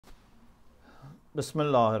بسم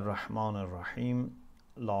الله الرحمن الرحيم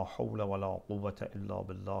لا حول ولا قوة إلا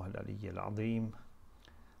بالله العلي العظيم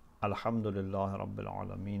الحمد لله رب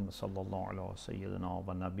العالمين وصلى الله على سيدنا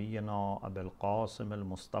ونبينا أبي القاسم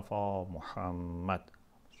المصطفى محمد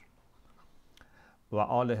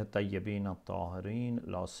وآله الطيبين الطاهرين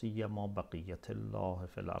لا سيما بقية الله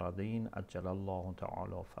في الأرضين أجل الله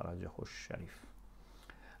تعالى فرجه الشريف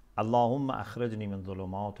اللهم أخرجني من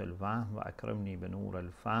ظلمات الوهم وأكرمني بنور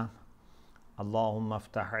الفهم اللهم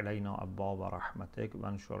افتح علينا أبواب رحمتك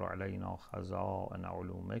وانشر علينا خزائن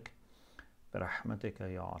علومك برحمتك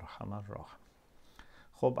يا أرحم الراحمين.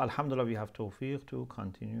 خب alhamdulillah, we have tawfiq to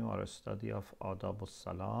continue our study of Ādāb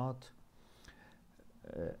al-Salāt.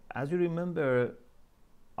 As you remember,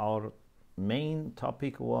 our main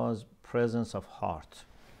topic was presence of heart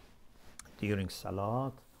during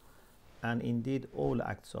Salat and indeed all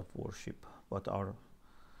acts of worship, but our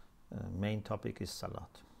main topic is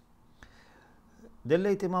Salat. The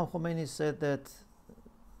late Imam Khomeini said that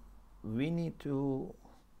we need to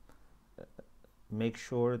make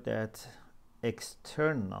sure that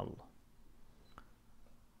external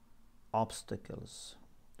obstacles,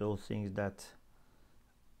 those things that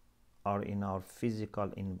are in our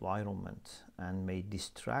physical environment and may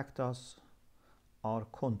distract us, are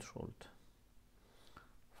controlled.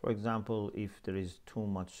 For example, if there is too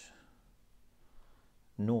much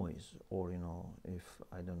noise, or if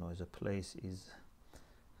a place is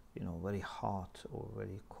very hot or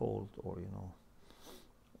very cold, or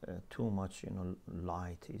too much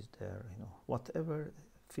light is there, whatever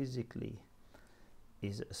physically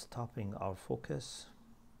is stopping our focus,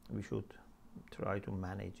 we should try to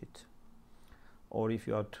manage it. Or if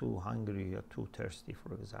you are too hungry or too thirsty,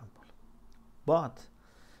 for example. But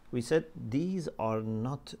we said these are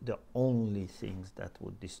not the only things that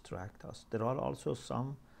would distract us. There are also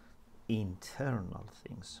some internal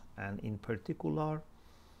things, and in particular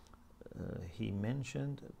he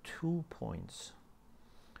mentioned 2 points.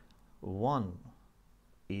 One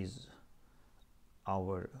is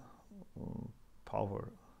our power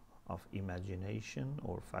of imagination,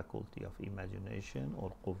 or faculty of imagination,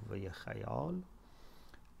 or quvva khayal,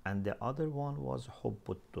 and the other one was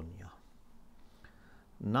hubb dunya.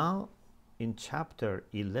 Now in chapter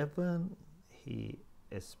 11 he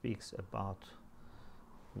speaks about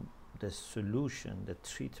the solution, the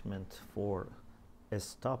treatment for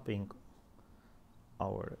stopping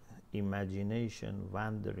our imagination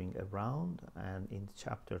wandering around, and in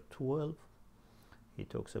chapter 12 he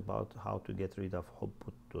talks about how to get rid of hubb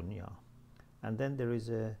dunya. And then there is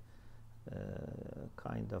a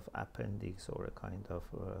kind of appendix, or a kind of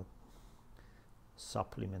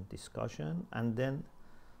supplement discussion, and then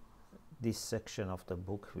this section of the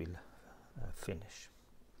book will finish.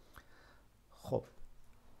 خب,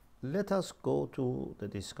 let us go to the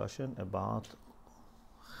discussion about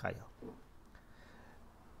khayal.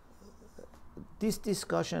 This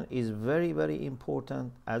discussion is very, very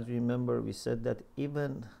important. As you remember, we said that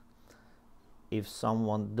even if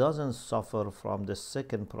someone doesn't suffer from the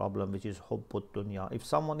second problem, which is hubb dunya, if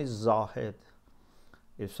someone is zahid,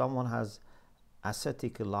 if someone has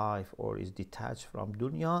ascetic life or is detached from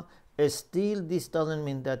dunya, still this doesn't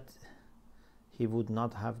mean that he would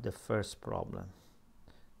not have the first problem,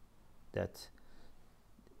 that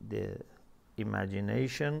the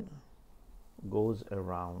imagination goes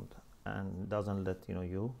around and doesn't let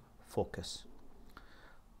you focus.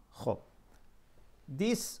 خب,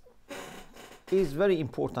 this is very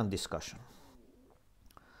important discussion,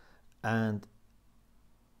 and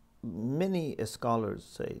many scholars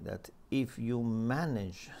say that if you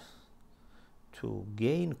manage to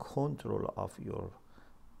gain control of your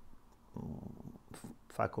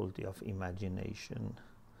faculty of imagination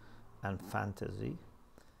and fantasy,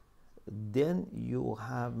 then you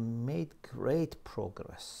have made great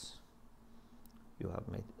progress. You have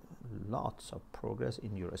made lots of progress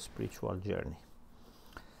in your spiritual journey,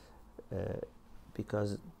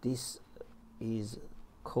 because this is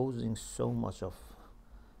causing so much of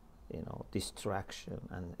distraction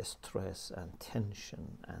and stress and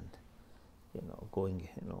tension, and going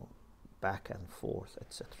back and forth,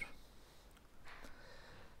 etc.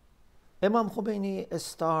 Imam Khomeini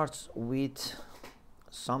starts with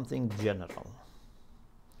something general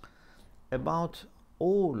about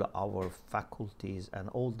all our faculties and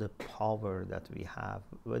all the power that we have,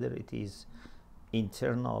 whether it is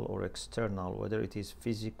internal or external, whether it is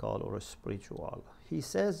physical or spiritual. He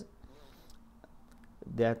says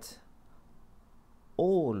that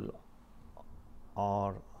all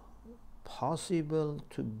are possible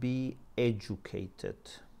to be educated,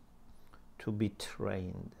 to be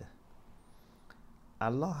trained,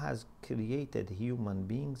 Allah has created human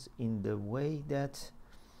beings in the way that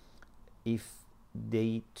if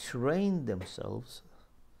they train themselves,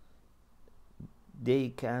 they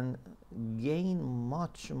can gain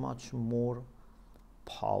much more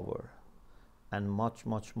power and much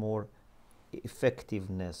more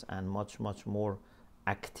effectiveness and much more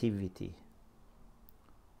activity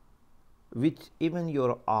with even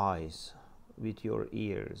your eyes, with your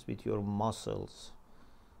ears, with your muscles,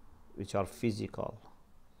 which are physical.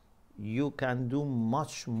 You can do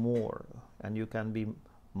much more, and you can be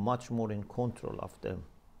much more in control of them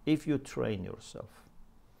if you train yourself.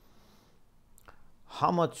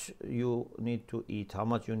 How much you need to eat, how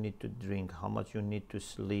much you need to drink, how much you need to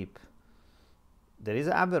sleep. There is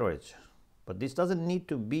an average, but this doesn't need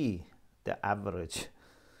to be the average.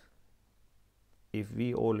 If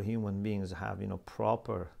we all human beings have,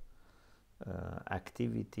 proper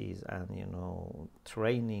activities and,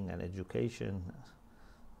 training and education,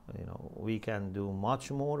 we can do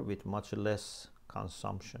much more with much less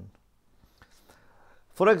consumption.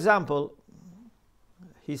 For example,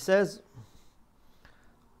 he says,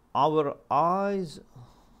 our eyes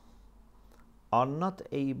are not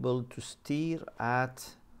able to steer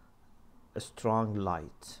at a strong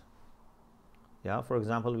light. Yeah, for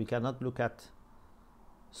example, we cannot look at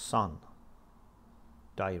sun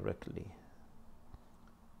directly.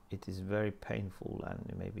 It is very painful,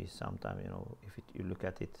 and maybe sometimes, if you look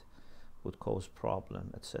at it, would cause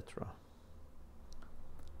problem, etc.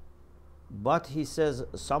 But he says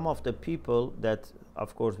some of the people that,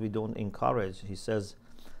 of course, we don't encourage. He says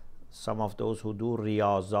some of those who do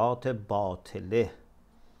riyazat batileh,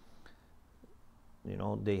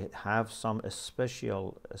 they have some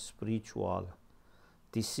special spiritual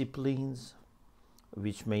disciplines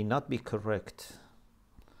which may not be correct,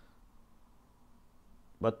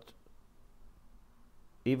 but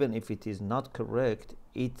even if it is not correct,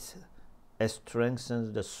 it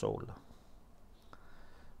strengthens the soul.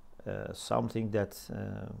 Something that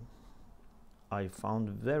I found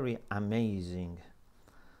very amazing,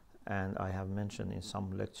 and I have mentioned in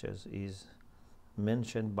some lectures, is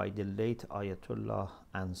mentioned by the late Ayatollah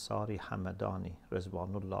Ansari Hamadani,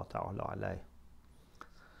 Rizwanullah Ta'ala alayh,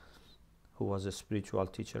 who was a spiritual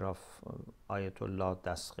teacher of Ayatollah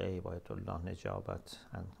Dasghaib, Ayatollah Najabat,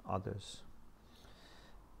 and others.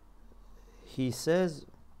 He says,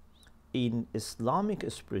 in Islamic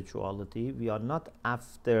spirituality, we are not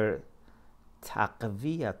after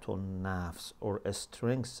taqwiyatun nafs, or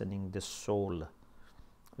strengthening the soul.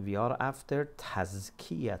 We are after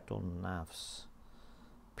tazkiyatun nafs,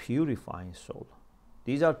 purifying soul.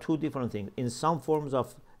 These are two different things. In some forms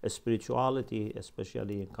of spirituality,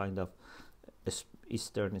 especially in kind of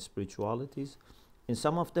Eastern spiritualities, in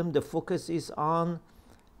some of them the focus is on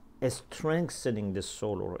strengthening the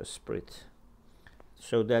soul or spirit,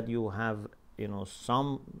 so that you have,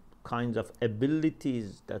 some kinds of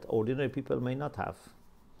abilities that ordinary people may not have.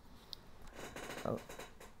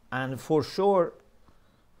 And for sure,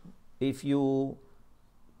 if you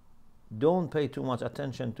don't pay too much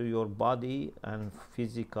attention to your body and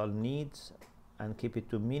physical needs and keep it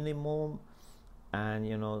to minimum,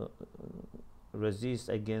 and resist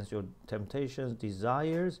against your temptations,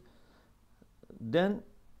 desires, then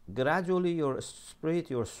gradually your spirit,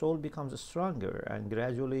 your soul becomes stronger, and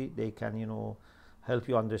gradually they can help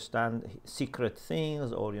you understand secret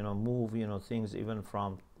things, or move things even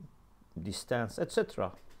from distance,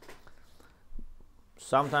 etc.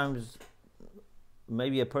 Sometimes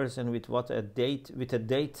maybe a person with a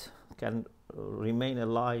date can remain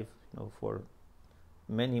alive for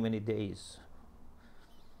many days.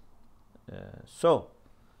 So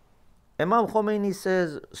Imam Khomeini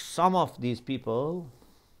says some of these people,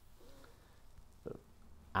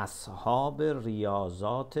 ashab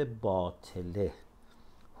riyazat batileh,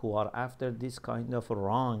 who are after this kind of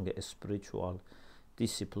wrong spiritual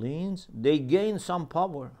disciplines, they gain some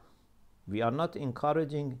power. We are not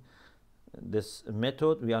encouraging this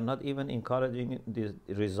method. We are not even encouraging the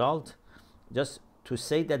result. Just to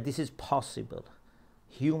say that this is possible.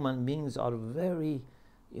 Human beings are very,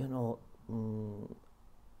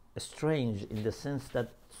 strange in the sense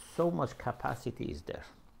that so much capacity is there.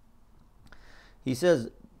 He says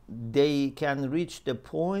they can reach the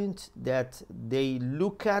point that they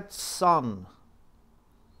look at sun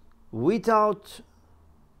without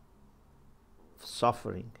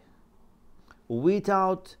suffering,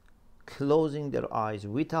 without closing their eyes,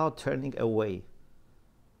 without turning away,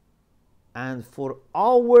 and for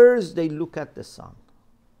hours they look at the sun.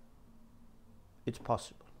 It's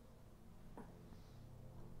possible.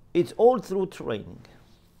 It's all through training.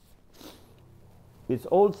 It's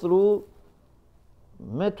all through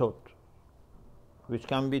method. which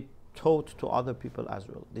can be taught to other people as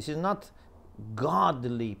well. This is not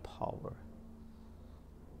godly power.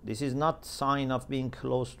 This is not sign of being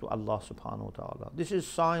close to Allah subhanahu wa ta'ala. This is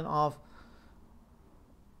sign of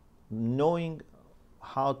knowing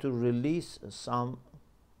how to release some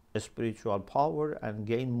spiritual power and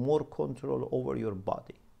gain more control over your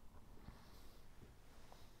body.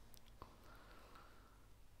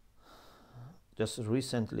 Just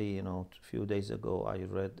recently, a few days ago, I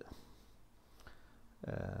read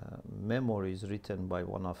memoirs written by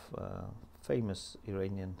one of famous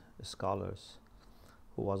Iranian scholars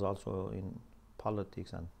who was also in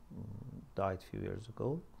politics and died a few years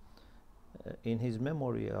ago. In his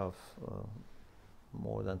memory of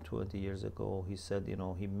more than 20 years ago, he said,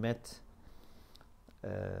 he met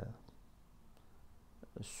a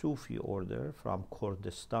Sufi order from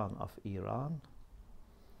Kurdistan of Iran,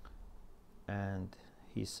 and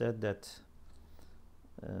he said that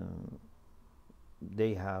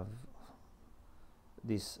they have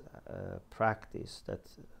this practice that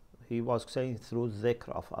he was saying through dhikr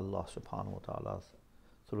of Allah subhanahu wa ta'ala,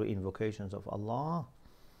 through invocations of Allah,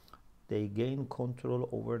 they gain control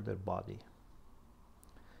over their body.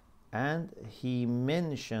 And he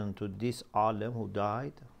mentioned to this alim who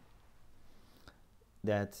died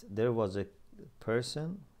that there was a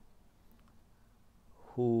person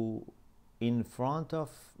who, in front of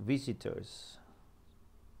visitors,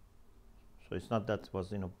 so it's not that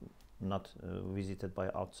was not visited by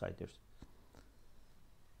outsiders,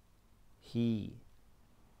 he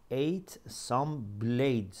ate some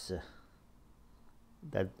blades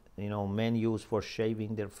that men use for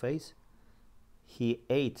shaving their face. He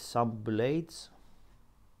ate some blades,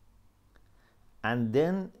 and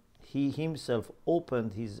then he himself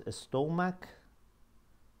opened his stomach,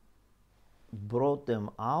 brought them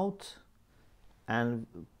out, and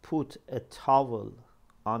put a towel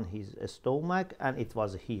on his stomach, and it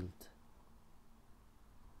was healed.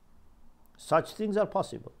 Such things are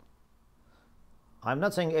possible. I'm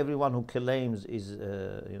not saying everyone who claims is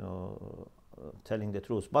telling the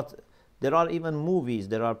truth, but there are even movies,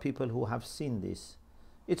 there are people who have seen this.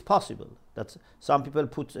 It's possible that some people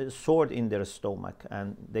put a sword in their stomach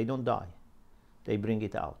and they don't die. They bring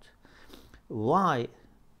it out. Why?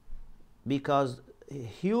 Because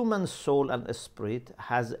human soul and spirit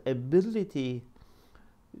has ability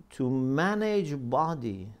to manage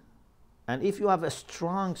body, and if you have a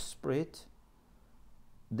strong spirit,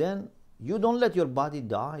 then you don't let your body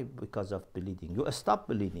die because of bleeding. You stop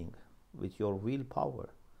bleeding with your willpower,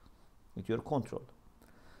 with your control.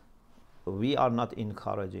 We are not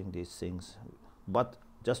encouraging these things, but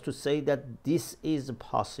just to say that this is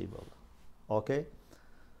possible, okay?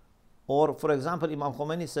 Or for example, Imam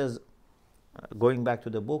Khomeini says, going back to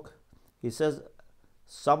the book, he says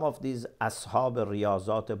some of these ashab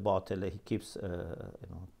riyazat batila, he keeps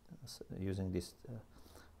using this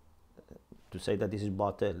to say that this is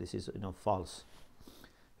batil, this is false.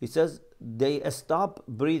 He says they stop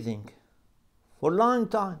breathing for a long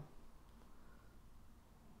time.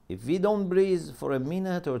 If we don't breathe for a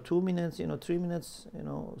minute or 2 minutes, 3 minutes,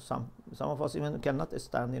 some of us even cannot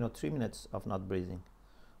stand 3 minutes of not breathing.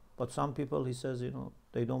 But some people, he says,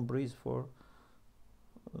 they don't breathe for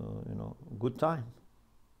good time.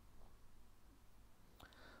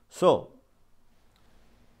 So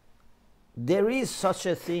there is such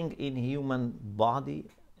a thing in human body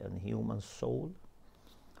and human soul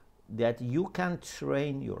that you can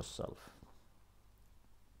train yourself.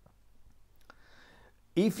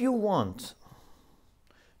 If you want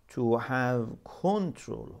to have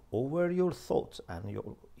control over your thoughts and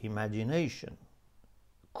your imagination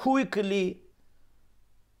quickly,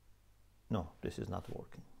 no, this is not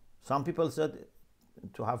working. Some people said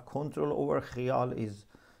to have control over khiyal is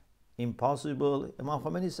impossible. Imam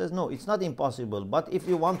Khomeini says, no, it's not impossible, but if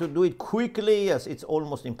you want to do it quickly, yes, it's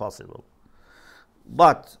almost impossible.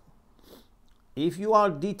 But if you are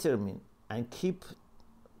determined and keep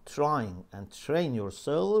trying and train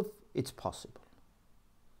yourself, it's possible.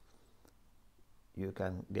 You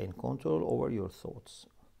can gain control over your thoughts.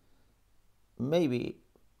 Maybe,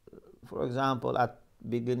 for example, at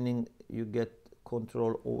beginning you get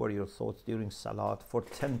control over your thoughts during Salāt for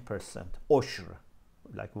 10%, Oshr,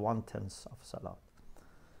 like 1/10 of Salāt.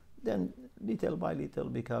 Then little by little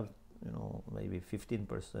become, maybe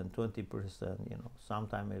 15%, 20%,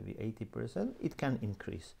 sometime maybe 80%, it can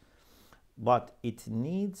increase. But it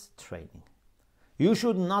needs training. You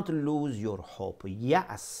should not lose your hope.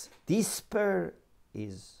 Yes, despair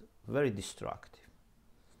is very destructive.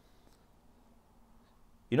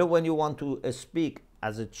 When you want to speak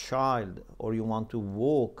as a child, or you want to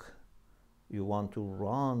walk, you want to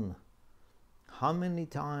run, how many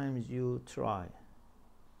times you try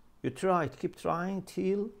You try it, keep trying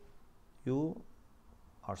till you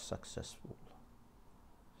are successful.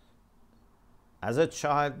 As a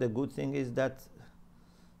child, the good thing is that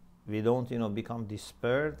we don't, become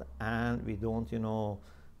despaired, and we don't,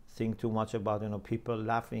 think too much about, people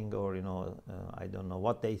laughing, or, I don't know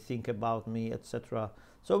what they think about me, etc.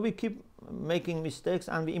 So we keep making mistakes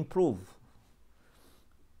and we improve.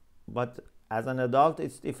 But as an adult,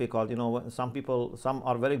 it's difficult. Some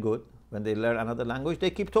are very good. When they learn another language, they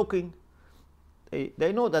keep talking.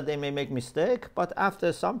 They know that they may make mistake, but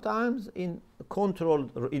after sometimes in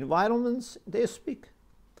controlled environments, they speak.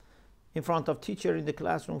 In front of teacher in the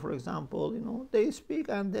classroom, for example, they speak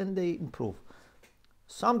and then they improve.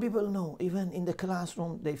 Some people know, even in the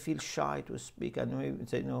classroom, they feel shy to speak, and we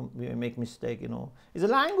say, we may make mistake, It's a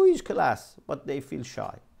language class, but they feel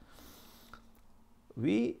shy.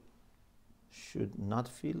 We should not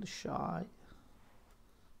feel shy.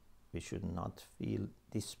 We should not feel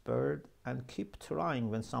despaired, and keep trying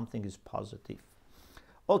when something is positive.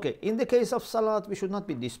 Okay, in the case of Salat, we should not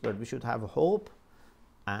be despaired. We should have hope,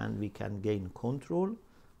 and we can gain control.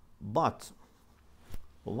 But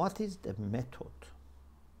what is the method?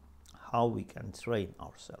 How we can train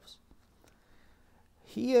ourselves?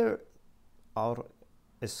 Here, our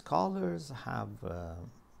scholars have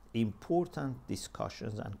important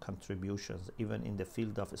discussions and contributions, even in the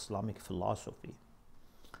field of Islamic philosophy.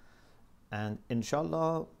 And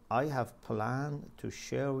inshallah, I have planned to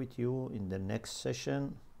share with you in the next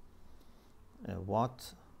session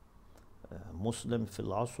what Muslim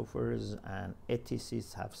philosophers and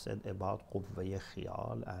ethicists have said about Quvwa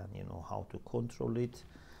Khiyal, and how to control it.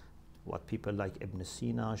 What people like Ibn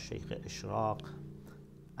Sina, Sheikh Ishraq,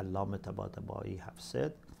 Allama Tabatabai have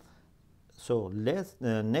said. So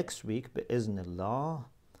next week, bi'Iznillah,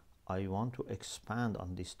 I want to expand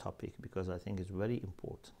on this topic because I think it's very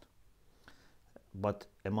important. But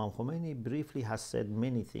Imam Khomeini briefly has said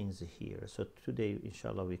many things here. So today,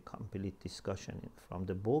 inshallah, we complete discussion from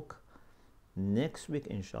the book. Next week,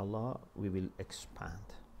 inshallah, we will expand.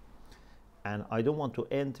 And I don't want to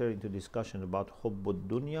enter into discussion about Hubbud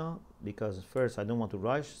Dunya, because first, I don't want to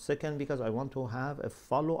rush. Second, because I want to have a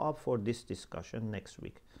follow-up for this discussion next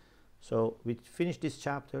week. So we finish this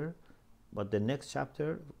chapter, but the next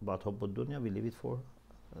chapter about Hubbud Dunya, we leave it for,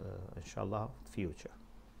 inshallah, future.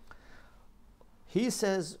 He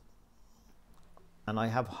says, and I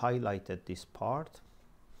have highlighted this part,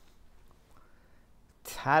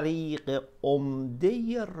 طریق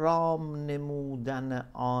عمده رام نمودن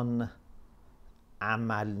آن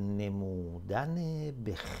عمل نمودن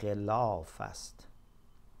به خلاف است.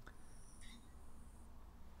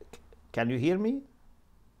 Can you hear me?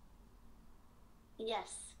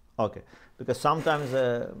 Yes. Okay, because sometimes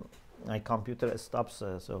my computer stops,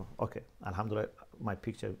 so okay, alhamdulillah, my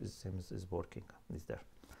picture is working, is there.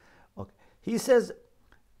 Okay, he says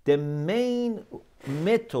the main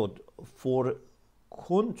method for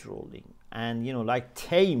controlling and like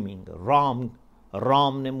taming, ram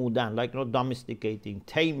nemudan, like domesticating,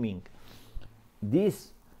 taming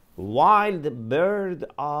this wild bird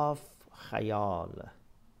of khayal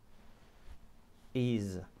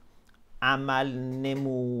is amal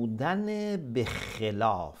nemudan be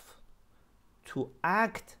khilaf, to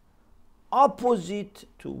act opposite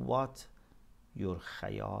to what your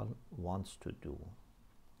khayal wants to do.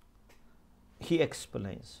 He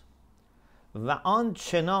explains, و آن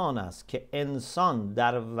چنان است که انسان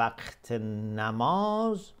در وقت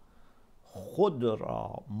نماز خود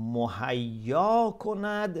را مهیا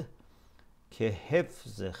کند که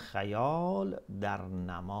حفظ خیال در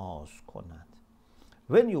نماز کند.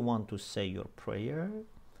 When you want to say your prayer,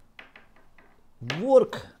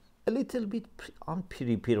 work a little bit on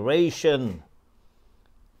preparation.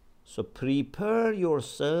 So prepare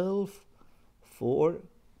yourself for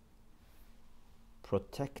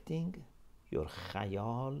protecting your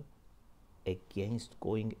khayal against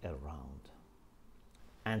going around,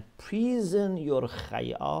 and prison your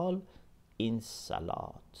khayal in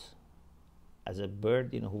salat, as a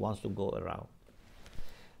bird who wants to go around.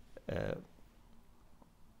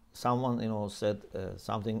 Someone said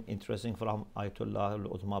something interesting from Ayatollah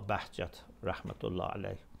al-Uzma Bahjat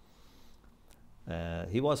rahmatullah alayh.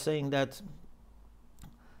 He was saying that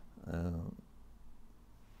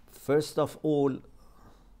first of all,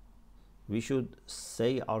 we should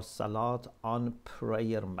say our salat on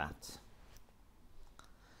prayer mat.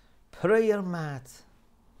 Prayer mat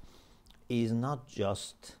is not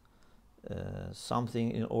just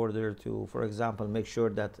something in order to, for example, make sure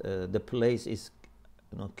that the place is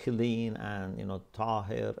clean and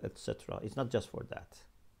tahir, etc. It's not just for that.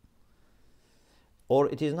 Or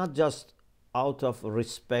it is not just out of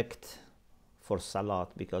respect for Salat,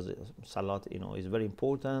 because Salat, you know, is very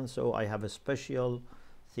important. So I have a special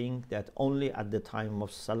thing that only at the time of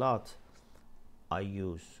Salat I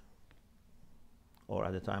use, or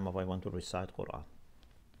at the time of I want to recite Quran.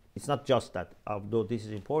 It's not just that, although this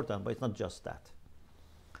is important, but it's not just that.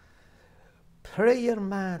 Prayer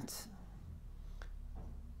mat,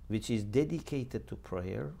 which is dedicated to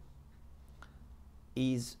prayer,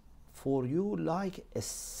 is for you like a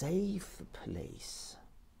safe place.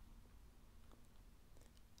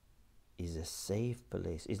 Is a safe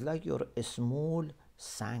place. It's like your small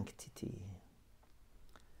sanctity.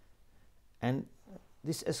 And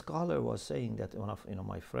this scholar was saying that one of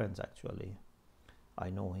my friends, actually,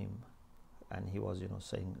 I know him, and he was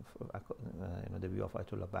saying the view of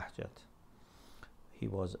Ayatollah Bahjat. He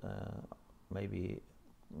was maybe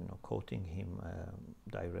quoting him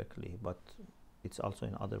directly, but it's also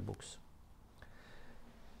in other books.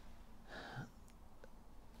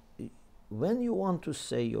 When you want to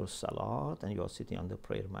say your Salat and you are sitting on the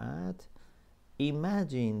prayer mat,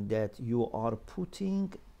 imagine that you are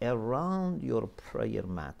putting around your prayer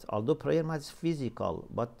mat, although prayer mat is physical,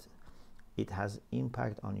 but it has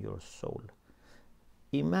impact on your soul.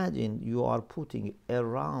 Imagine you are putting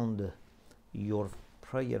around your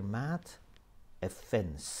prayer mat a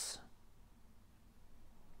fence.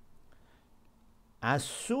 As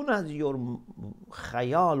soon as your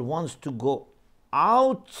khayal wants to go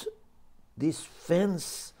out, this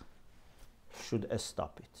fence should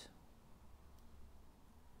stop it.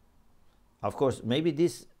 Of course, maybe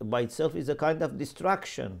this by itself is a kind of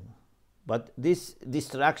distraction, but this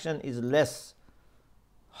distraction is less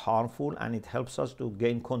harmful and it helps us to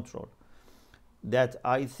gain control. That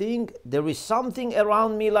I think there is something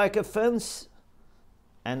around me like a fence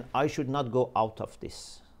and I should not go out of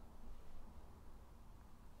this.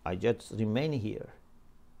 I just remain here.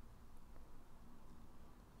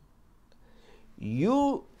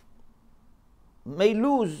 You may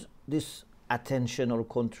lose this attention or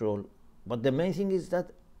control, but the main thing is that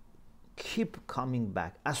keep coming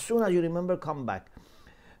back. As soon as you remember, come back.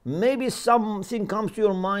 Maybe something comes to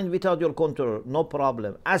your mind without your control, no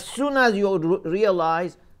problem. As soon as you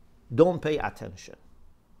realize, don't pay attention.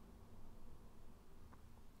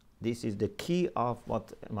 This is the key of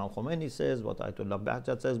what Imam Khomeini says, what Ayatollah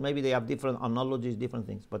Bahjat says. Maybe they have different analogies, different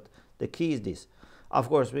things, but the key is this. Of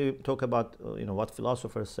course, we talk about what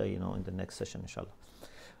philosophers say in the next session, inshallah.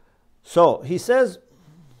 So he says,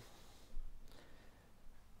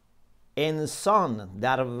 انسان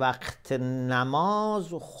در وقت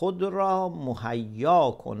نماز خود را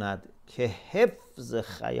مهیا کند که حفظ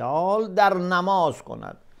خیال در نماز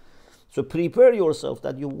کند. So prepare yourself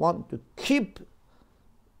that you want to keep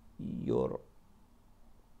your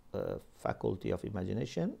faculty of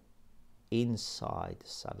imagination inside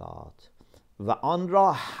Salat. و آن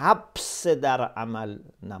را حبس در عمل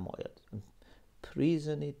نماید.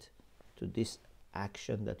 Prison it to this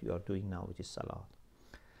action that you are doing now, which is Salat.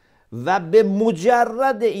 و به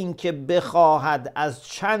مجرد اینکه بخواهد از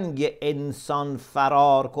چنگ انسان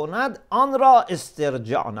فرار کند آن را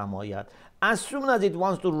استرجاع نماید. As soon as it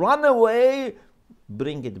wants to run away,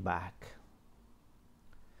 bring it back.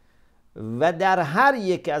 و در هر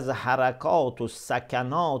یک از حرکات و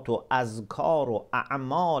سکنات و اذکار و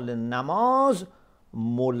اعمال نماز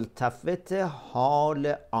ملتفت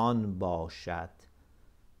حال آن باشد.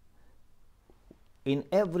 In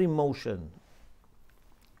every motion,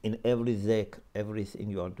 in every dhikr, everything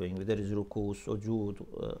you are doing, whether it's ruku, sujood,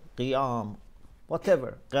 qiyam,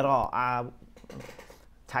 whatever, qira'ah,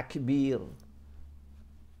 takbir,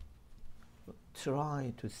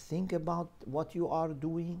 try to think about what you are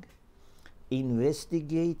doing,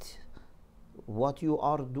 investigate what you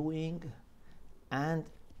are doing, and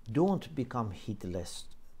don't become heedless.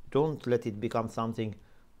 Don't let it become something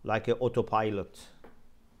like an autopilot.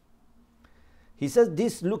 He says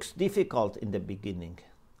this looks difficult in the beginning,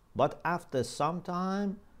 but after some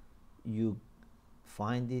time you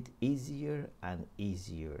find it easier and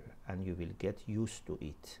easier and you will get used to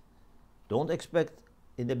it. Don't expect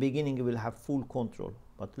in the beginning you will have full control,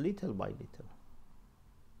 but little by little.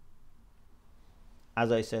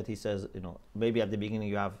 As I said, he says, maybe at the beginning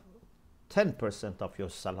you have 10% of your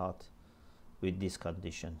Salat with this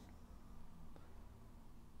condition.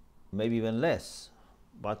 Maybe even less,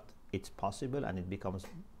 but it's possible and it becomes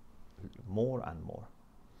more and more.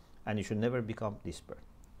 And you should never become desperate.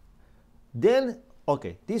 Then,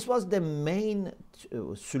 okay, this was the main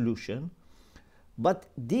solution, but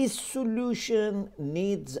this solution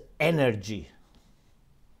needs energy,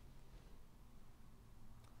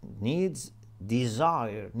 needs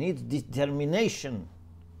desire, needs determination.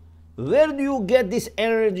 Where do you get this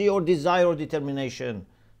energy or desire or determination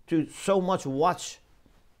to so much watch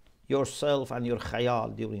yourself and your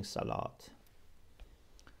khayal during salat?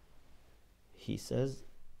 He says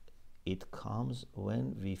it comes when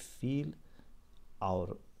we feel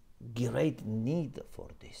our great need for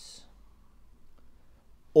this.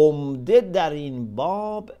 عمده در این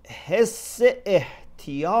باب حس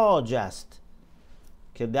احتیاج است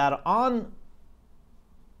که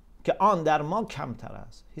آن در ما کمتر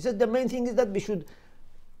است. He said the main thing is that we should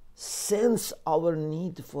sense our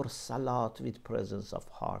need for salat with presence of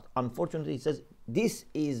heart. Unfortunately, he says this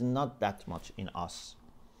is not that much in us.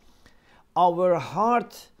 Our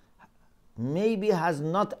heart maybe has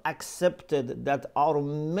not accepted that our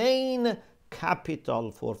main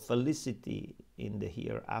capital for felicity in the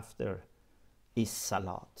hereafter is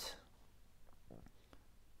salat.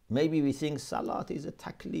 Maybe we think salat is a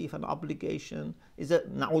taklif, an obligation, is a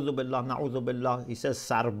na'udhu billah, he says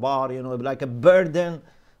sarbar, like a burden.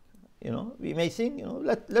 We may think,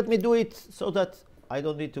 let me do it so that I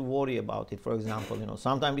don't need to worry about it. For example,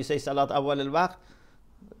 sometimes we say salat awwal al-waqt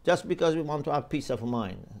just because we want to have peace of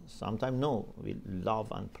mind. Sometimes no, we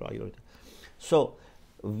love and priority. So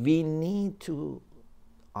we need to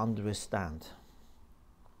understand,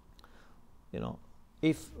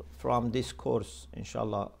 if from this course,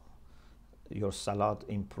 inshallah, your salat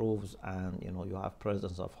improves and you have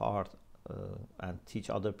presence of heart and teach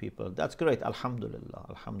other people, that's great. Alhamdulillah,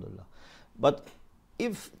 alhamdulillah. But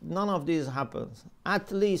if none of this happens,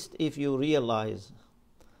 at least if you realize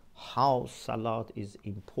how salat is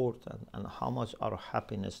important and how much our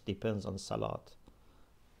happiness depends on salat,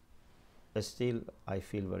 still I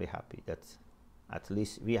feel very happy that at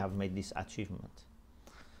least we have made this achievement.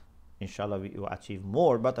 Inshallah we will achieve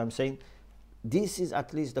more, but I'm saying this is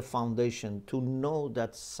at least the foundation to know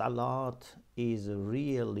that salat is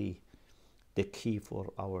really the key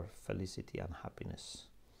for our felicity and happiness.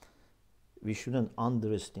 We shouldn't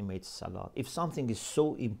underestimate salat. If something is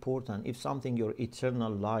so important, if something your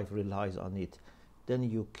eternal life relies on it, then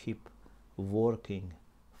you keep working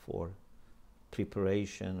for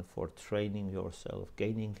preparation, for training yourself,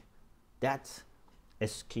 gaining that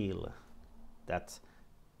skill, that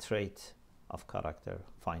trait of character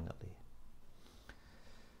finally.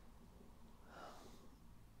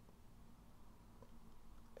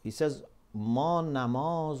 He says, ما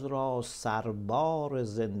نماز را سربار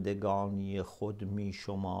زندگانی خود می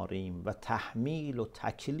شماریم و تحمیل و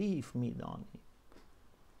تکلیف می دانیم.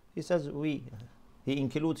 He says he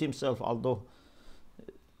includes himself, although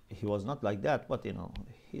he was not like that, but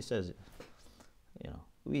he says,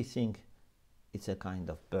 we think it's a kind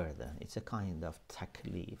of burden, it's a kind of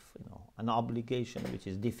taklif, an obligation which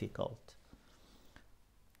is difficult.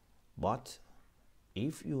 But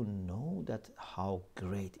if you know that how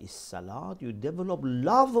great is salat, you develop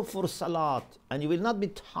love for salat and you will not be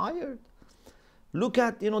tired. Look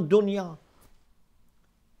at, dunya.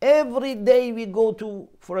 Every day we go to,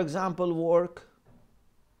 for example, work.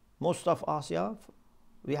 Most of us,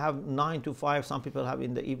 we have 9 to 5. Some people have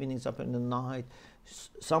in the evenings, up in the night.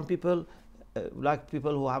 Some people, like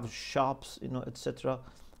people who have shops, etc.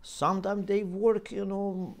 Sometimes they work,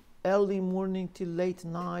 early morning till late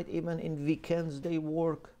night, even in weekends they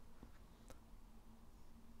work.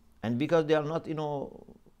 And because they are not,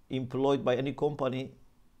 employed by any company,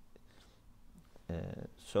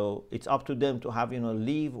 so it's up to them to have,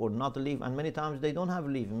 leave or not leave. And many times they don't have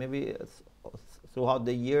leave. Maybe throughout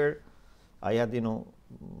the year, I had,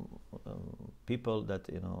 people that,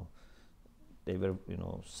 they were,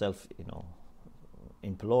 self,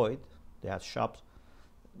 employed. They had shops.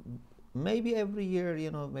 Maybe every year,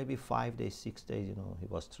 maybe 5 days, 6 days, he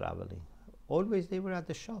was traveling. Always they were at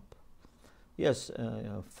the shop. Yes,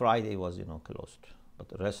 Friday was, closed, but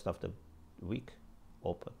the rest of the week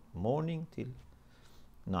open, morning till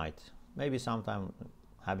night. Maybe sometime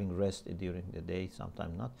having rest during the day,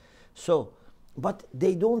 sometime not. So, but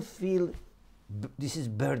they don't feel this is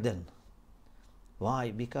burden.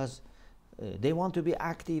 Why? Because they want to be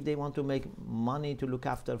active, they want to make money to look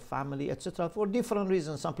after family, etc. for different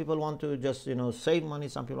reasons. Some people want to just, save money,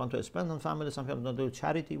 some people want to spend on family, some people want to do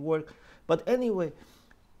charity work. But anyway,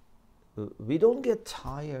 we don't get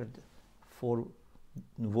tired for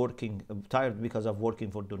working, tired because of working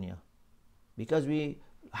for dunya. Because we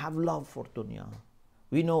have love for dunya.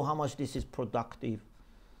 We know how much this is productive.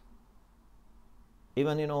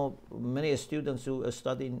 Even, many students who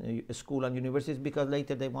study in school and universities, because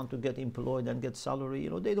later they want to get employed and get salary,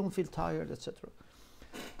 they don't feel tired, etc.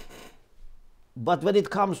 But when it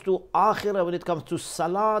comes to akhirah, when it comes to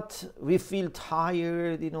salat, we feel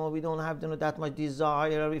tired, we don't have that much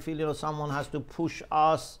desire, we feel, someone has to push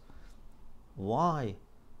us. Why?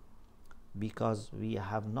 because we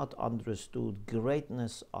have not understood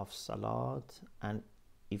greatness of Salat and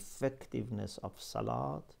effectiveness of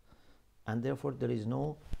Salat, and therefore there is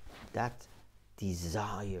no that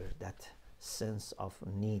desire, that sense of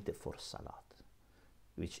need for Salat,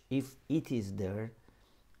 which if it is there,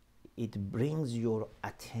 it brings your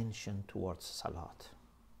attention towards Salat.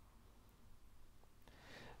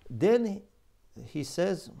 Then he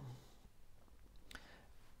says,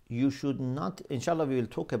 you should not, inshallah we will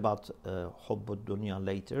talk about Hubbud Dunya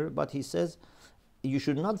later, but he says, you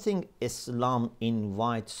should not think Islam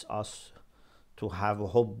invites us to have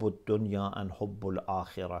Hubbud Dunya and Hubbul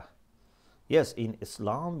Akhirah. Yes, in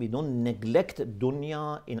Islam we don't neglect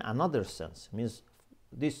dunya in another sense. Means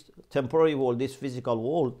this temporary world, this physical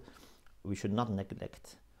world, we should not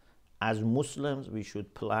neglect. As Muslims, we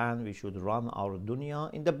should plan, we should run our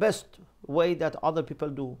dunya in the best way that other people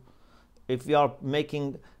do. If we are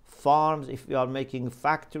making farms, if we are making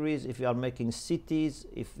factories, if we are making cities,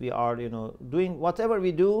 if we are, doing whatever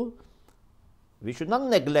we do, we should not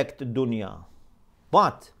neglect dunya.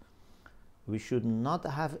 But we should not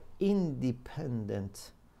have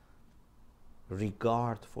independent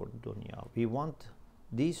regard for dunya. We want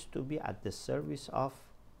this to be at the service of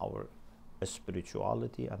our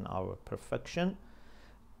spirituality and our perfection.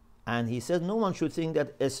 And he says no one should think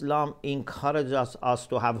that Islam encourages us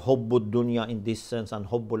to have Hubbud Dunya in this sense and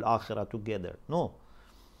Hubbul Akhirah together. No.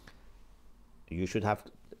 You should have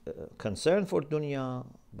concern for dunya,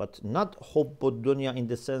 but not Hubbud Dunya in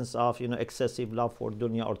the sense of excessive love for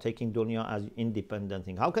dunya or taking dunya as independent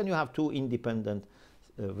thing. How can you have two independent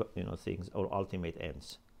things or ultimate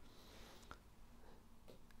ends?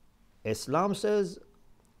 Islam says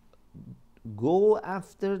go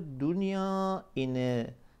after dunya in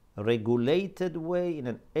a regulated way, in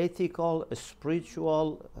an ethical,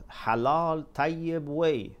 spiritual, halal, tayyib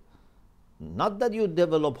way. Not that you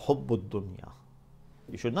develop hubbud dunya.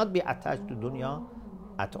 You should not be attached to dunya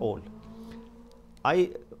at all. I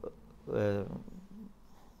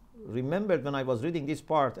remembered when I was reading this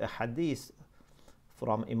part a hadith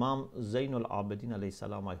from Imam Zainul Abidin alayhi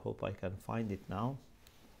salam. I hope I can find it now.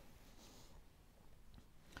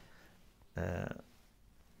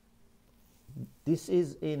 This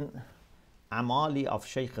is in Amali of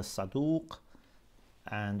Sheikh Saduq,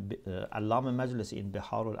 and Allama Majlisi in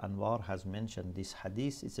Bihar al-Anwar has mentioned this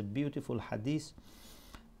hadith. It's a beautiful hadith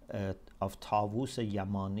of Tawus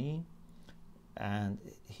Yamani, and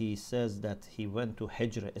he says that he went to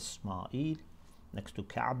Hijr Ismail next to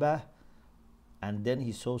Kaaba, and then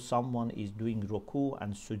he saw someone is doing ruku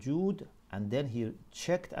and sujood, and then he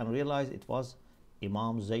checked and realized it was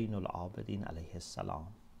Imam Zainul Abidin alayhi salam.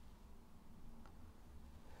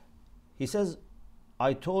 He says,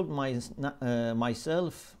 I told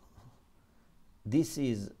myself, this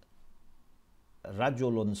is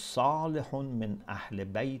Rajulun Salihun min Ahl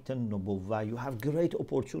Bayt al-Nubuwwah. You have great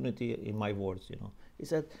opportunity, in my words, He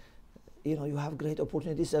said, you have great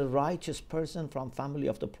opportunity. This is a righteous person from family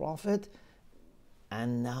of the Prophet,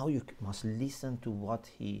 and now you must listen to what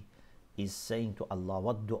he is saying to Allah,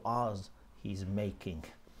 what du'as he is making.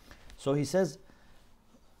 So he says,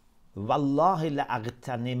 Wallahi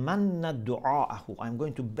la'aghtanimanna du'a'ahu. I'm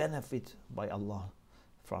going to benefit by Allah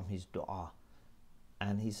from his du'a.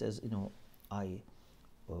 And he says, I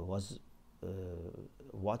was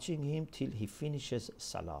watching him till he finishes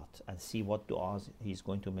salat and see what du'as he's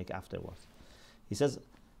going to make afterwards. He says,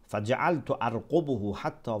 فَجَعَلْتُ أَرْقُبُهُ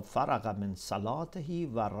حَتَّى فَرَغَ مِنْ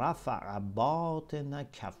صَلَاتِهِ وَرَفَعَ بَاطِنَ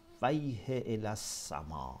كَفَّيْهِ إِلَى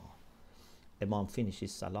السَّمَاءِ. Imam finished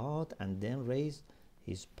his salat and then raised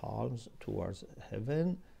his palms towards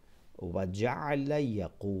heaven. وَجَعَلَ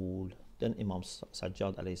يَقُولُ. Then Imam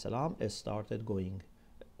Sajjad alayhi salam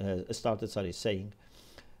started saying,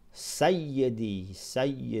 Sayyidi,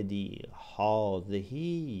 Sayyidi,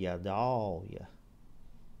 hadhihi yadaya.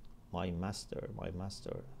 My master,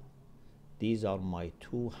 these are my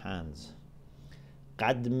two hands.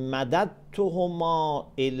 قد مددتهما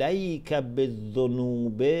إليك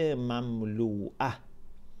بالذنوب مملوءة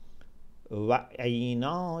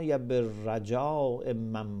وعيناي بالرجاء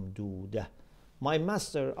ممدودة. My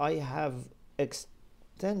master, I have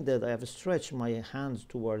stretched my hands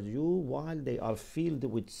towards you while they are filled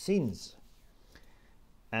with sins,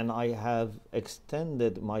 and I have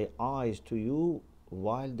extended my eyes to you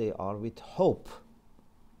while they are with hope.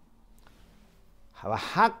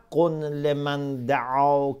 وحق لمن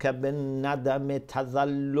دعاك بالندم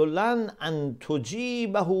تذللا أن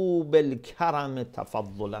تجيبه بالكرم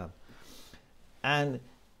تفضلا. And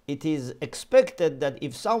it is expected that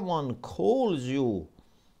if someone calls you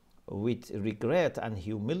with regret and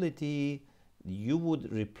humility, you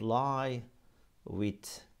would reply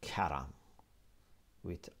with karam.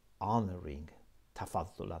 with honoring,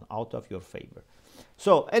 tafaddulan, out of your favor.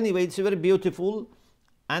 So anyway, it's very beautiful.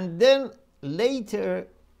 And then later,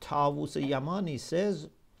 Tawus Yamani says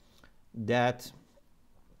that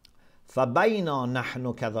فَبَيْنَا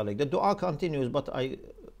نَحْنُ كَذَلِكَ. The dua continues, but I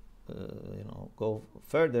go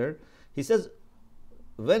further. He says,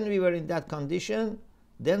 when we were in that condition,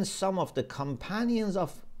 then some of the companions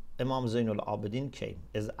of Imam Zainul Abidin came.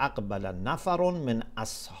 إِذْ أَقْبَلَ نَفَرٌ مِنْ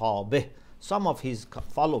أَصْحَابِهِ. Some of his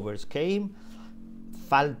followers came.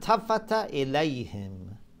 فَالْتَفَتَ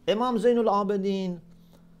إِلَيْهِمْ. Imam Zainul Abidin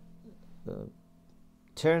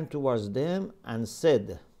turned towards them and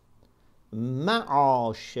said,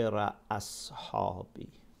 معاشر أصحابي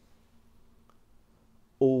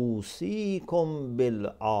أوصيكم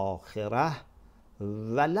بالآخرة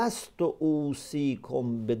ولست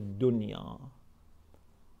أوصيكم بالدنيا.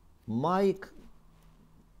 My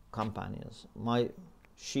companions, my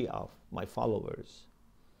Shia, my followers,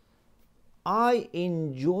 I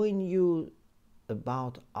enjoin you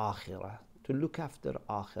about Akhirah, to look after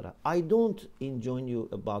Akhirah. I don't enjoin you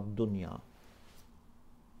about dunya.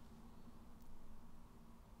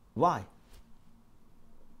 Why?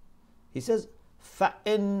 He says,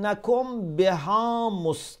 فَإِنَّكُمْ بِهَا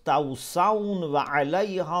مُسْتَوْسَوْنَ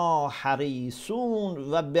وَعَلَيْهَا حَرِيصُونَ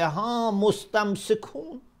وَبِهَا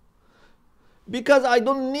مُسْتَمْسِكُونَ. Because I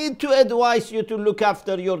don't need to advise you to look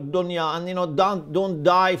after your dunya and don't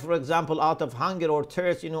die, for example, out of hunger or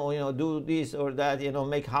thirst, do this or that,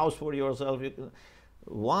 make house for yourself.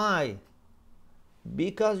 Why?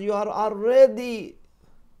 Because you are already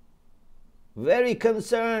very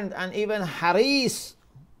concerned and even haris,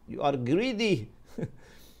 you are greedy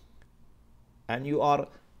and you are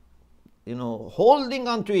holding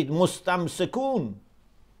on to it, mustamsikun.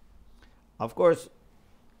 Of course,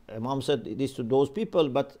 Imam said this to those people,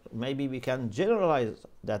 but maybe we can generalize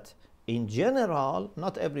that in general,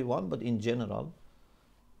 not everyone, but in general,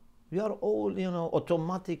 we are all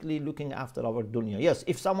automatically looking after our dunya. Yes,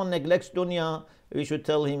 if someone neglects dunya, we should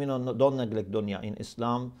tell him, no, don't neglect dunya. In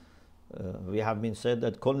Islam, we have been said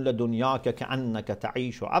that كن لدنياك كأنك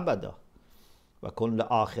تعيش أبدا وكن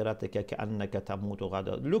لآخرتك كأنك تموت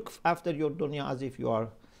غدا. Look after your dunya as if you are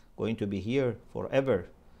going to be here forever,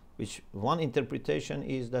 which one interpretation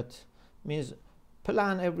is that means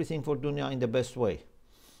plan everything for dunya in the best way,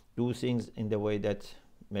 do things in the way that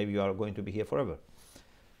maybe you are going to be here forever.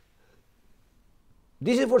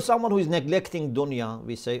 This is for someone who is neglecting dunya.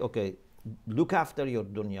 We say, okay, look after your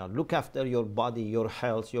dunya, look after your body, your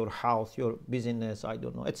health, your house, your business, I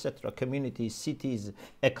don't know, etc., communities, cities,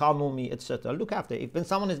 economy, etc. Look after it when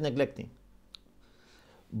someone is neglecting.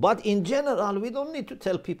 But in general, we don't need to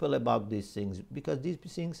tell people about these things, because these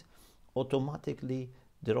things automatically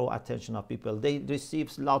draw attention of people. They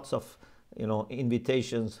receive lots of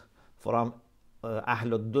invitations from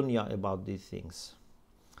Ahlul Dunya about these things.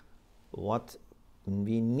 What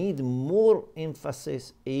we need more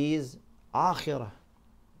emphasis is Akhirah.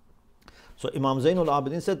 So Imam Zainul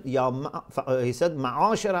Abidin said, he said,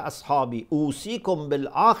 معاشر أصحابي أوصيكم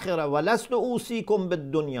بالآخرة ولست أوصيكم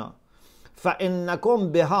بالدنيا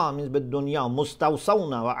فإنكم بها means بالدنيا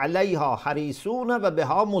مستوصون وعليها حريصون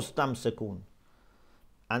وبها مستمسكون.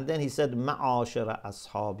 And then he said, معاشر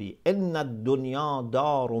أصحابي إن الدنيا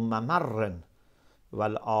دار ممر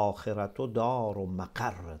والآخرة دار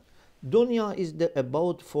مقر. Dunya is the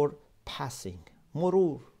abode for passing,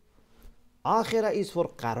 murur. Akhirah is for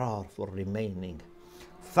qarar, for remaining.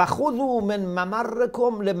 فَخُذُوا مِن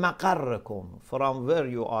مَمَرِّكُمْ لِمَقَرِّكُمْ. From where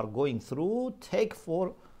you are going through, take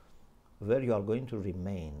for where you are going to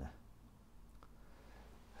remain.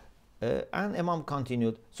 And Imam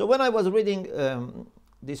continued. So when I was reading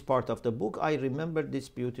this part of the book, I remembered this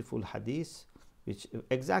beautiful hadith, which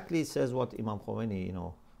exactly says what Imam Khomeini,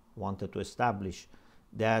 wanted to establish,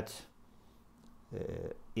 that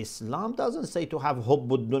Islam doesn't say to have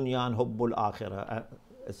hubbul dunya and hubbul akhirah.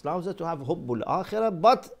 Islam says to have hubbul akhirah,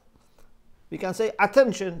 but we can say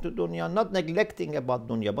attention to dunya, not neglecting about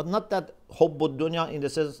dunya, but not that hubbul dunya in the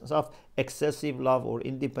sense of excessive love or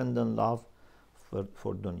independent love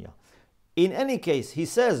for dunya. In any case, he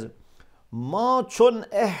says, ما چون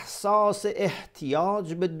احساس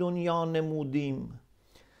احتیاج به دنیا نمودیم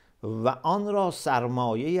و آن را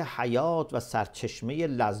سرمایه حیات و سرچشمه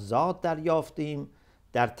لذات دریافتیم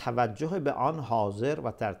در توجه به آن حاضر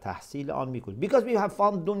و در تحصیل آن میکنیم. Because we have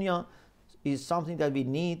found dunya is something that we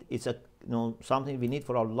need, it's a something we need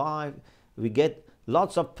for our life. We get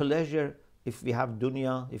lots of pleasure if we have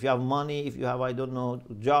dunya, if you have money, if you have, I don't know,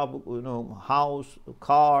 job, house,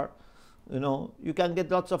 car, you can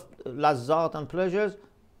get lots of lazat and pleasures.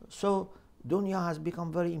 So Dunya has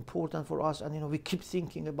become very important for us, and we keep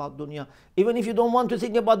thinking about dunya. Even if you don't want to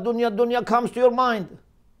think about dunya, dunya comes to your mind.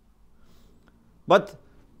 But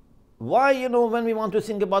why, when we want to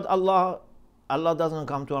think about Allah, Allah doesn't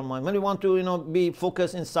come to our mind? When we want to, be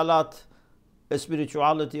focused in salat,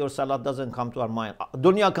 spirituality or salat doesn't come to our mind.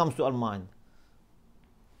 Dunya comes to our mind.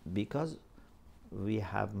 Because we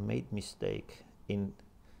have made mistake in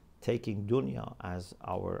taking dunya as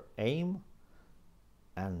our aim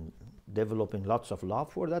and developing lots of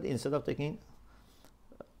love for that, instead of taking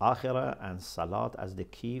akhirah and salat as the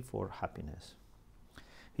key for happiness.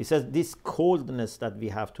 He says this coldness that we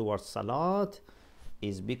have towards salat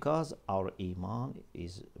is because our iman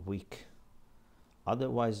is weak.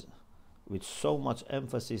 Otherwise, with so much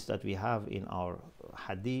emphasis that we have in our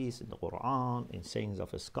hadith, in the Quran, in sayings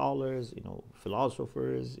of scholars,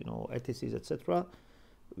 philosophers, ethicists, etc.,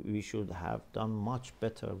 we should have done much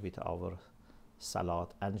better with our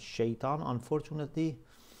salat. And shaitan, unfortunately,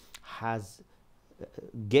 has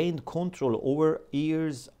gained control over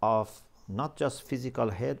ears of not just physical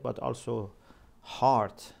head, but also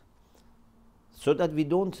heart, so that we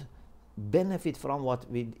don't benefit from what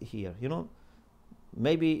we hear.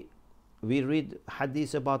 Maybe we read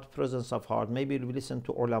hadith about presence of heart, maybe we listen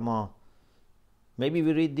to ulama, maybe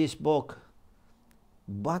we read this book,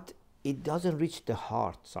 but it doesn't reach the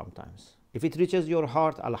heart sometimes. If it reaches your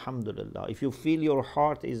heart, alhamdulillah. If you feel your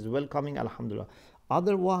heart is welcoming, alhamdulillah.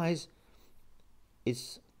 Otherwise,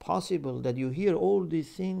 it's possible that you hear all these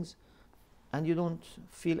things and you don't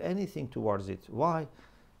feel anything towards it. Why?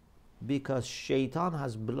 Because shaitan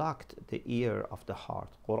has blocked the ear of the heart.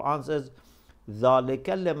 Quran says, ذَلِكَ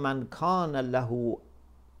لَمَنْ كَانَ لَهُ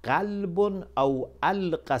قَلْبٌ أَوْ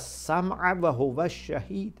أَلْقَ السَّمْعَ وَهُوَ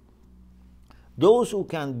الشَّهِيدُ. Those who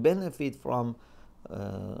can benefit from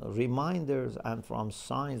reminders and from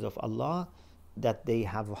signs of Allah, that they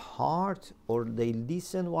have a heart or they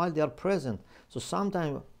listen while they are present. So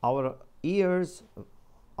sometimes our ears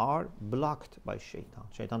are blocked by shaitan.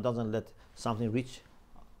 Shaitan doesn't let something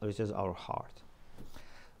reaches our heart.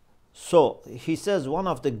 So he says one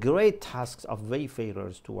of the great tasks of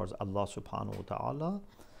wayfarers towards Allah subhanahu wa ta'ala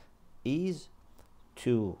is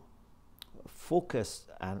to focus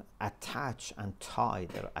and attach and tie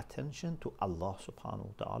their attention to Allah subhanahu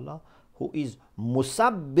wa ta'ala, who is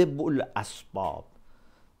musabbibul asbab.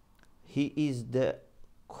 He is the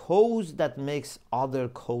cause that makes other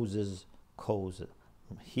causes cause.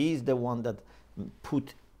 He is the one that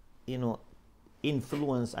put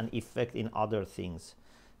influence and effect in other things.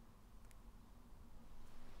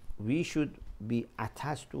 We should be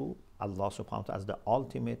attached to Allah subhanahu wa ta'ala as the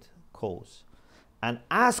ultimate cause and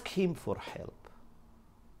ask Him for help.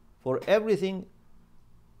 For everything,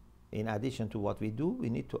 in addition to what we do, we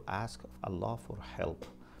need to ask Allah for help,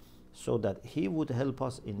 so that He would help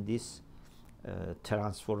us in this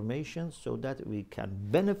transformation, so that we can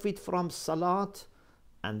benefit from salat,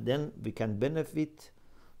 and then we can benefit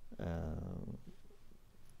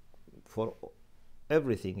for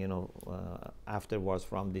everything, afterwards,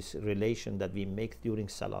 from this relation that we make during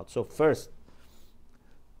salat. So first,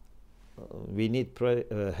 we need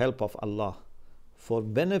help of Allah for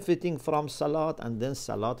benefiting from salat, and then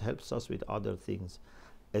salat helps us with other things.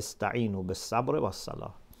 Ista'inu bis-sabr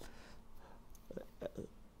was-salah.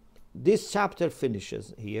 This chapter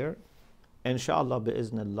finishes here. Inshallah,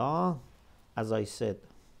 bi-iznillah, as I said,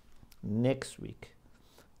 next week,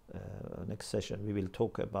 next session, we will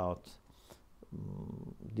talk about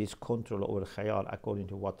this control over khayal according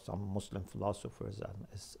to what some Muslim philosophers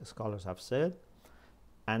and scholars have said.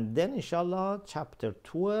 And then, inshallah, chapter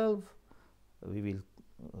 12, we will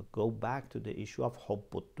go back to the issue of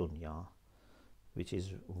hubbut dunya, which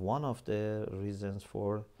is one of the reasons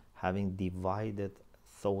for having divided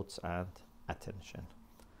thoughts and attention.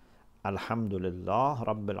 Alhamdulillah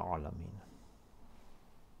Rabbil Alameen.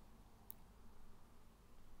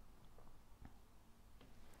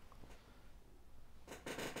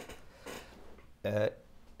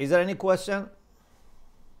 Is there any question?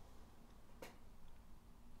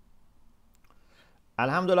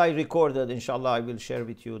 Alhamdulillah, I recorded. Inshallah, I will share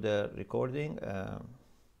with you the recording.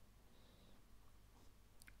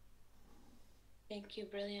 Thank you.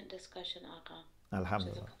 Brilliant discussion, Aqa.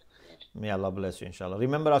 Alhamdulillah. May Allah bless you, inshallah.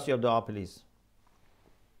 Remember us your dua, please.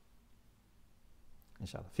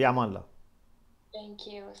 Inshallah. Fi aman Allah. Thank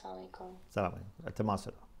you. Assalamu alaikum. Salam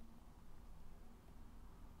alaikum.